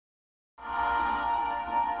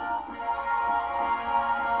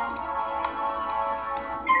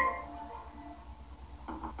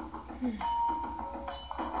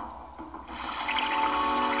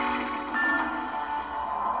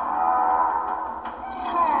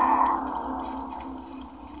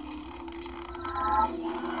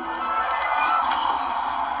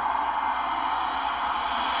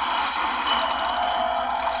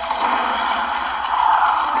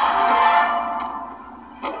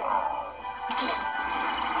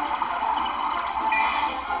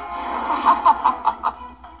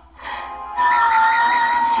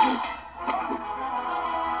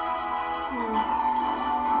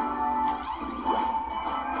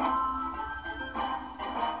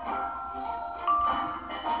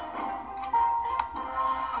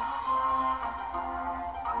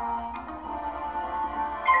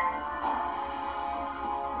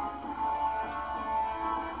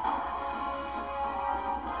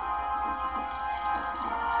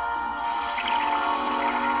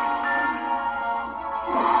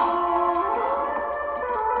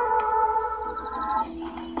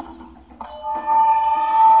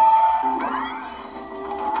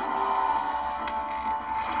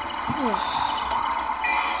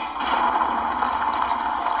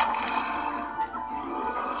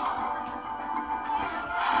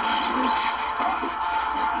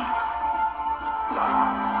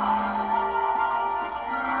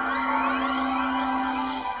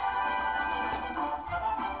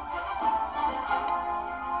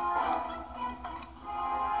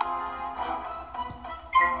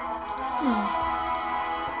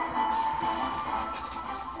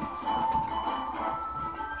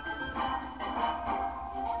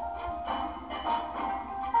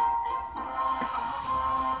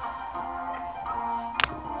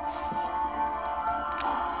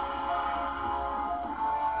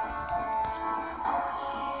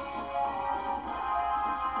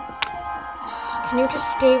Can you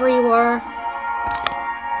just stay where you are?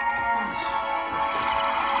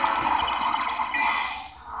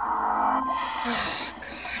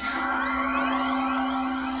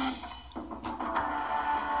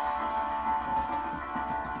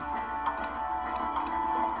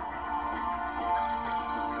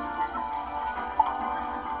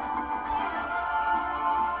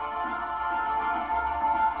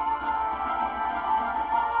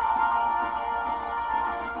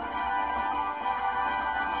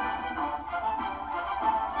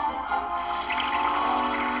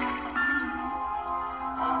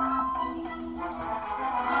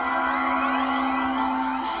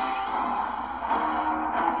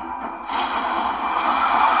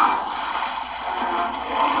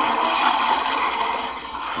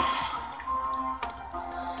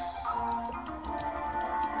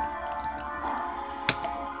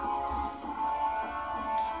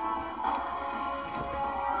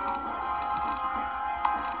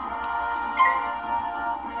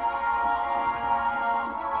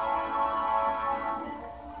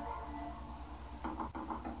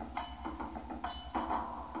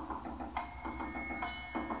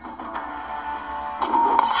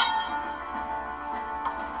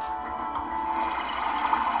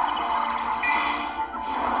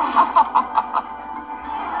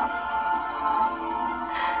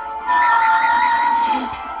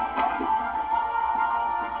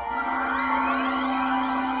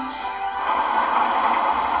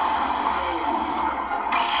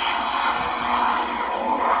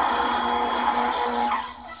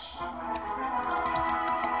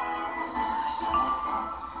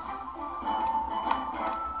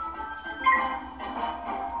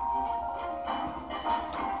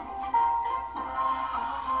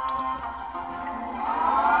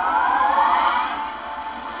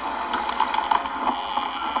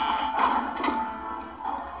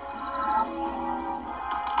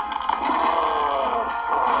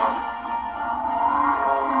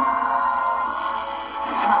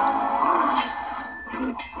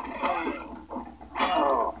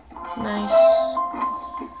 Nice.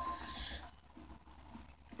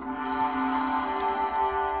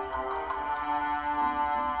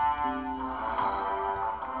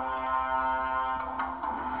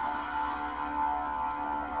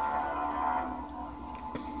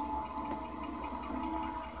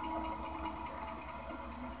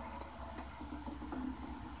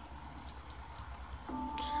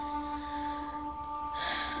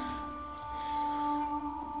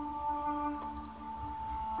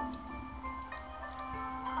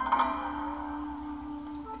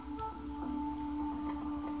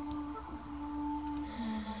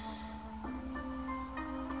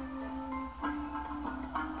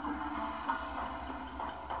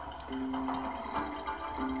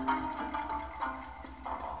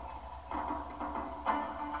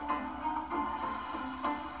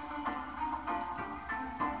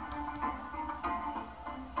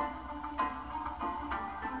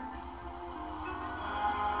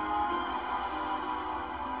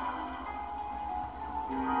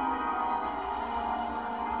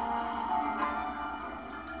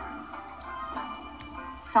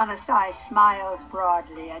 Sanasai smiles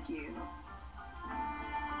broadly at you.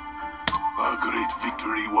 A great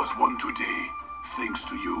victory was won today, thanks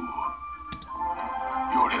to you.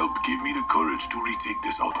 Your help gave me the courage to retake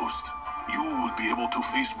this outpost. You will be able to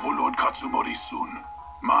face Warlord Katsumori soon.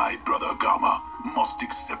 My brother Gamma must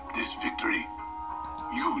accept this victory.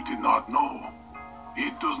 You did not know.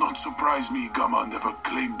 It does not surprise me Gamma never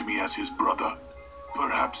claimed me as his brother.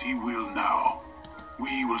 Perhaps he will now.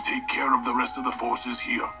 We will take care of the rest of the forces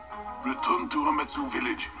here. Return to Hametsu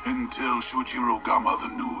village and tell Shojiro Gamma the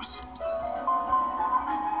news.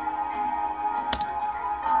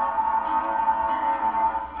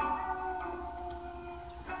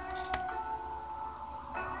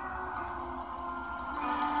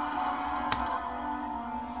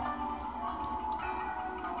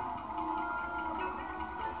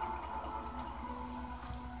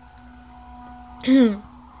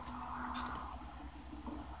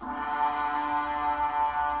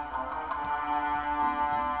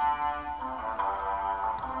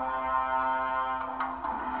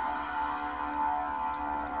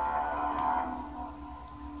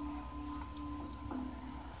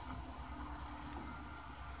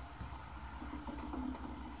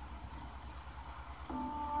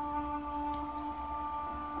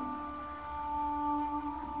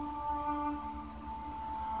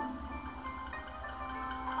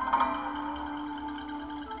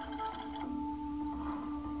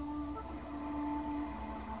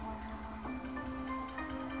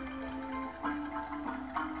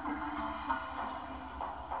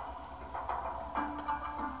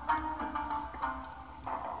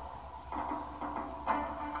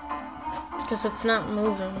 Because it's not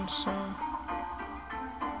moving, so...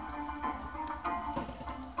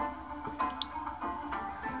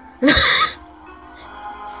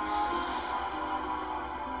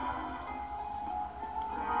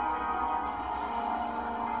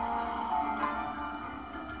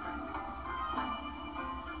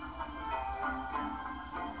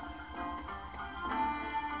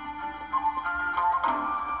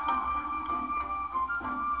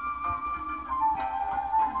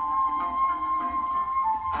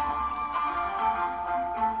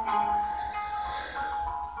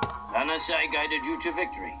 I guided you to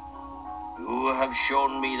victory. You have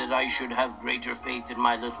shown me that I should have greater faith in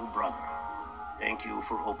my little brother. Thank you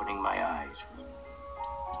for opening my eyes.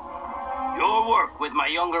 Your work with my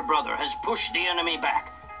younger brother has pushed the enemy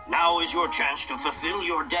back. Now is your chance to fulfill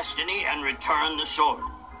your destiny and return the sword.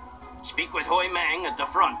 Speak with Hoi Mang at the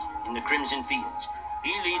front in the Crimson Fields.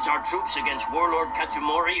 He leads our troops against Warlord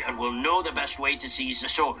Katsumori and will know the best way to seize the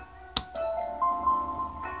sword.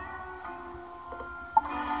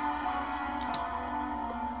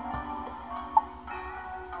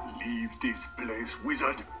 Leave this place,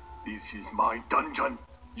 wizard. This is my dungeon.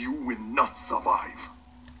 You will not survive.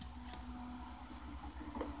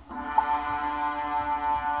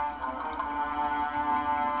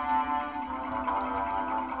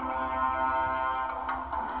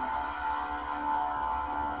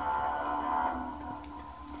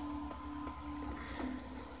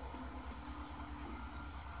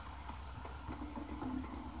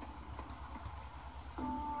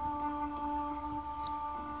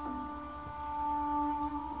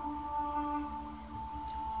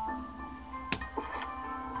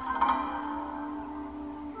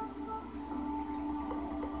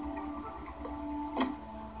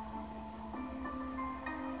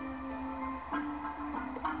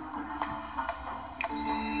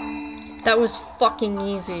 That was fucking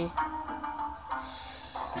easy.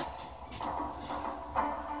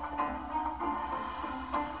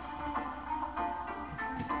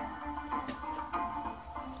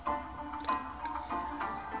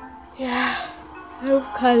 Yeah, I'm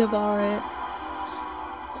kind of alright.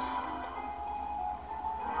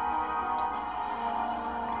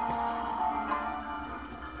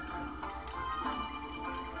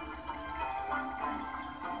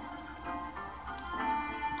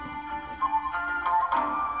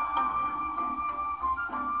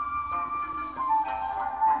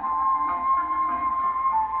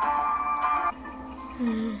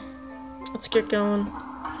 Let's get going.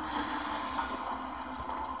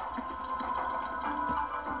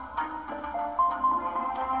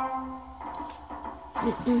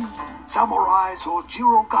 Samurai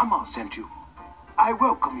Sojiro Gama sent you. I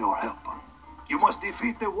welcome your help. You must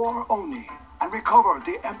defeat the war Oni and recover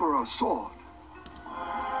the Emperor's sword.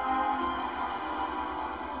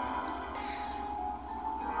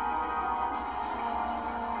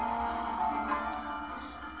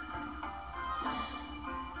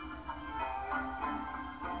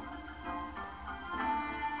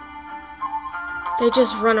 They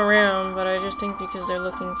just run around, but I just think because they're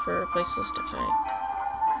looking for places to fight.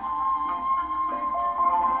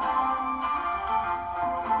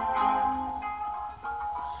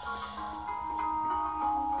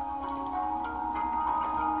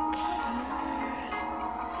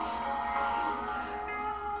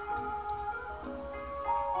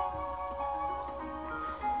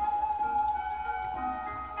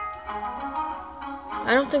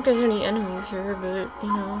 I don't think there's any enemies here, but,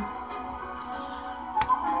 you know.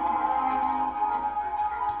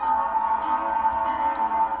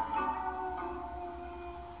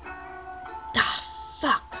 Ah,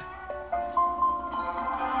 fuck.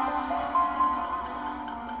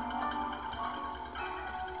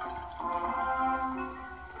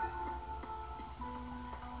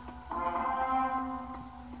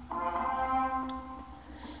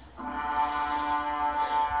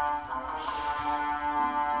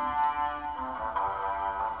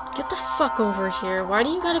 the fuck over here. Why do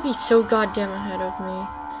you gotta be so goddamn ahead of me?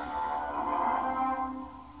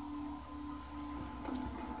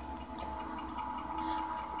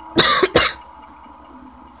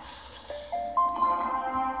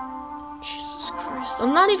 Jesus Christ.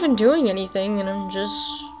 I'm not even doing anything and I'm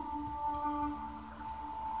just...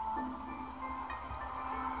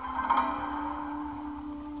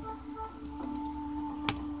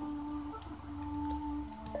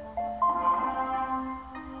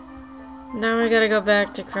 Now I gotta go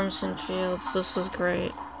back to Crimson Fields. This is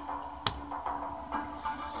great.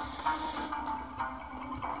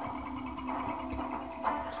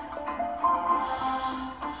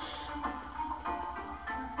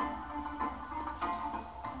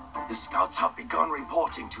 The scouts have begun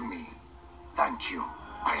reporting to me. Thank you.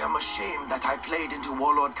 I am ashamed that I played into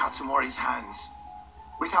Warlord Katsumori's hands.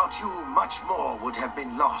 Without you, much more would have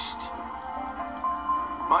been lost.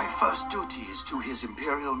 My first duty is to His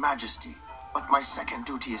Imperial Majesty, but my second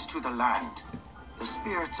duty is to the land. The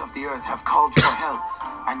spirits of the earth have called for help,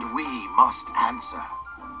 and we must answer.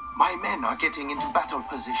 My men are getting into battle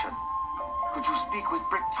position. Could you speak with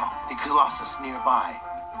Bricktop, the Colossus nearby?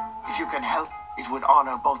 If you can help, it would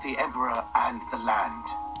honor both the Emperor and the land.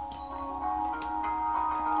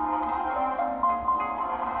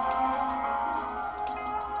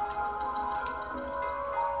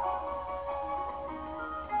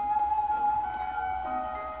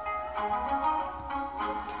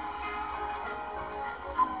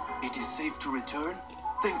 It is safe to return?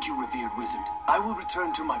 Thank you, revered wizard. I will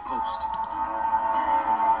return to my post.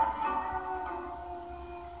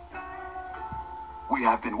 We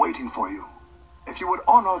have been waiting for you. If you would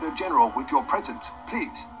honor the general with your presence,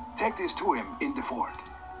 please, take this to him in the fort.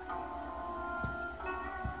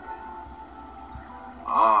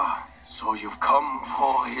 Ah, so you've come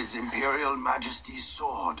for His Imperial Majesty's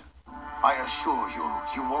sword. I assure you,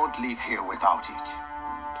 you won't leave here without it.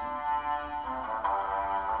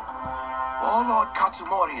 Warlord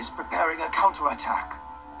Katsumori is preparing a counterattack.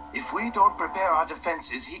 If we don't prepare our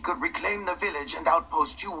defenses, he could reclaim the village and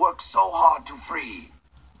outpost you worked so hard to free.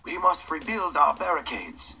 We must rebuild our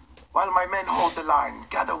barricades. While my men hold the line,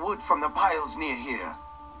 gather wood from the piles near here.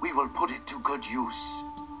 We will put it to good use.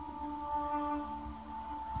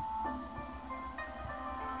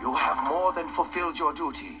 You have more than fulfilled your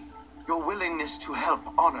duty. Your willingness to help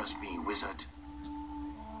honors me, wizard.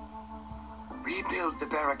 Rebuild the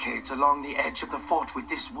barricades along the edge of the fort with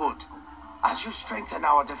this wood. As you strengthen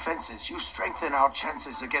our defenses, you strengthen our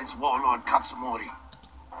chances against Warlord Katsumori.